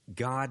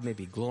God may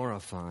be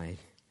glorified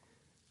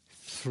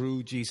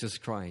through Jesus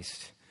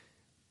Christ.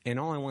 And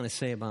all I want to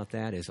say about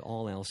that is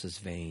all else is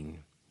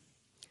vain.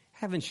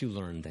 Haven't you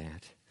learned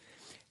that?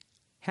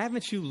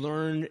 Haven't you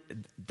learned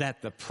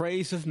that the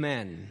praise of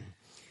men,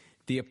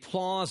 the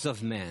applause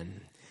of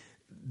men,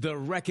 the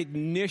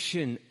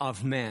recognition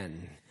of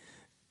men,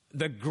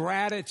 the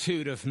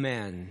gratitude of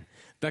men,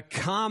 the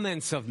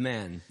comments of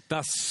men,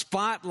 the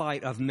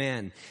spotlight of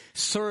men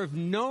serve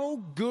no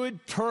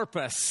good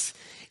purpose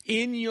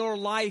in your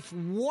life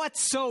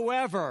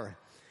whatsoever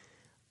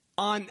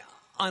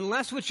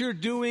unless what you're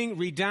doing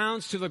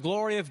redounds to the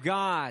glory of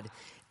God?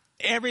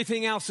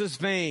 Everything else is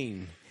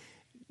vain.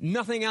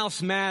 Nothing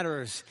else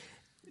matters.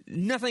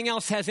 Nothing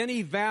else has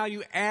any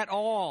value at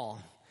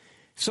all.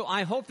 So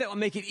I hope that will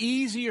make it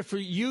easier for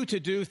you to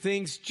do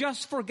things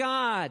just for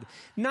God,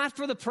 not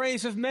for the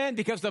praise of men,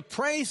 because the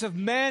praise of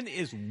men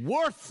is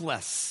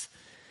worthless.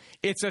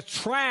 It's a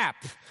trap.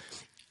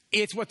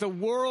 It's what the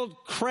world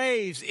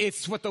craves.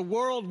 It's what the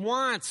world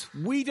wants.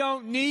 We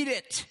don't need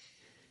it.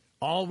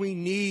 All we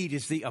need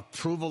is the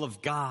approval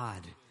of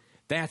God.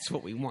 That's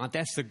what we want.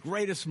 That's the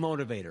greatest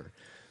motivator.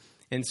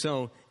 And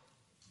so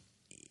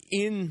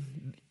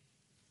in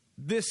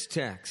this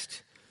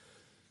text,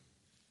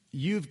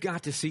 you've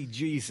got to see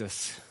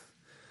Jesus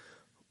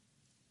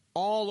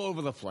all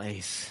over the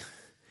place.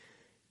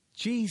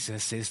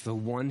 Jesus is the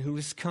one who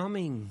is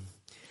coming.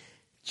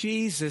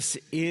 Jesus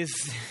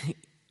is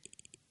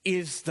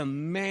the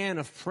man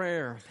of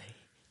prayer.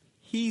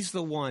 He's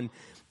the one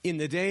in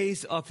the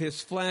days of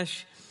his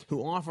flesh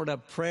who offered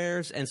up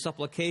prayers and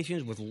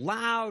supplications with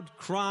loud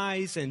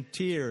cries and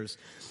tears.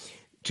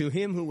 to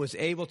him who was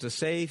able to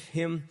save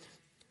him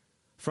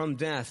from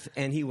death,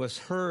 and he was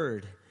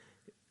heard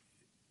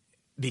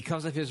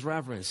because of his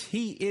reverence.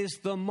 He is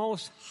the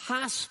most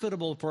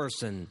hospitable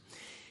person.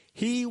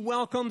 He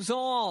welcomes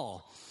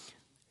all.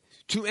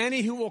 To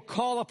any who will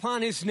call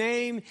upon his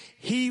name,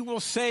 he will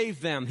save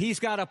them. He's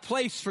got a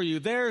place for you.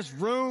 There's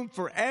room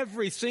for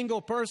every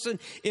single person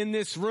in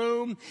this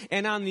room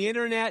and on the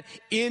internet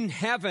in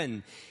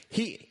heaven.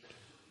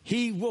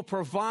 He will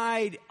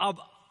provide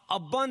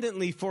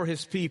abundantly for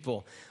his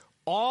people.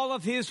 All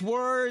of his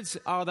words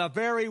are the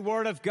very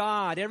word of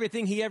God.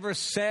 Everything he ever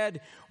said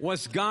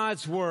was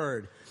God's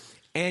word.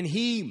 And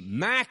he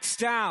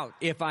maxed out,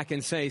 if I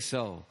can say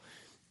so,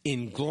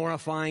 in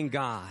glorifying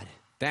God.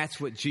 That's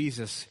what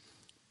Jesus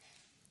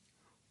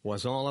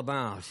was all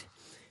about.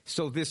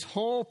 So this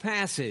whole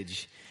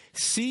passage,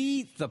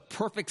 see the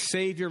perfect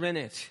Savior in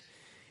it,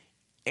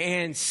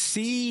 and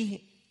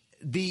see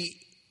the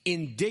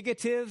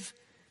indicative.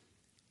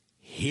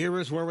 Here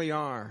is where we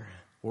are.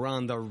 We're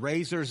on the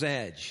razor's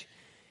edge.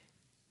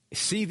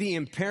 See the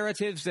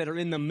imperatives that are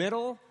in the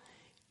middle,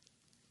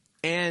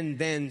 and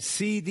then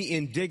see the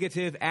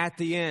indicative at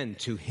the end.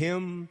 To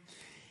him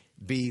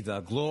be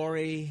the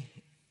glory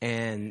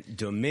and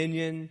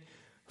dominion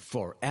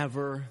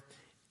forever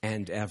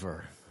and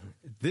ever.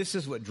 This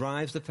is what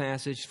drives the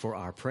passage for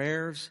our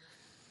prayers,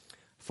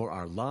 for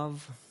our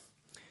love,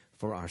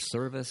 for our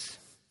service,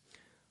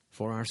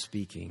 for our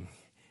speaking.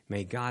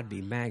 May God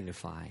be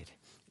magnified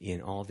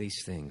in all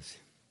these things.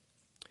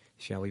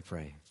 Shall we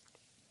pray?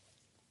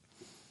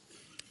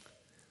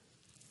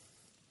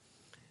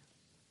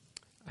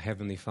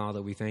 Heavenly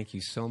Father, we thank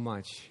you so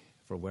much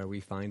for where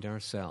we find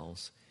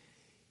ourselves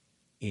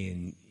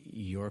in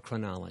your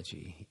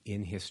chronology,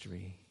 in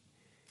history.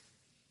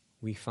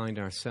 We find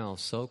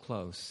ourselves so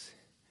close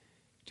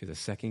to the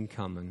second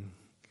coming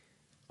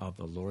of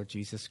the Lord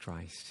Jesus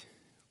Christ.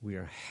 We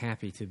are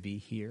happy to be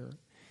here.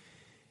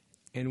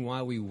 And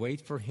while we wait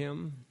for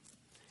him,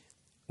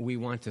 we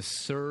want to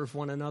serve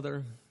one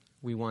another.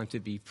 We want to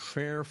be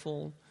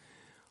prayerful.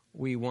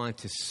 We want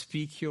to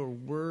speak your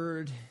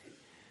word.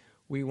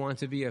 We want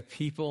to be a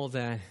people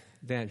that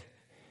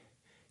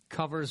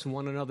covers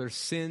one another's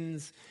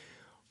sins.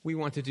 We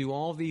want to do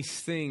all these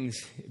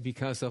things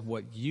because of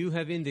what you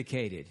have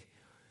indicated.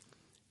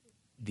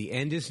 The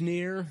end is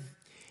near,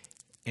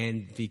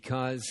 and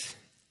because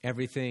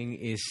everything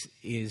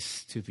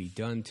is to be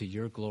done to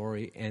your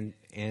glory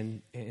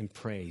and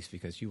praise,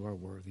 because you are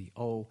worthy.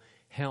 Oh,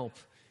 help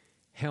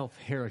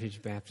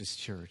Heritage Baptist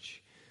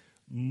Church.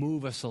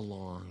 Move us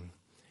along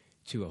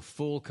to a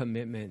full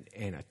commitment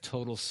and a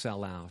total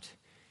sellout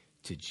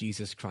to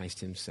Jesus Christ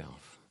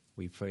himself.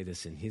 We pray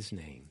this in his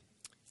name.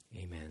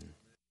 Amen.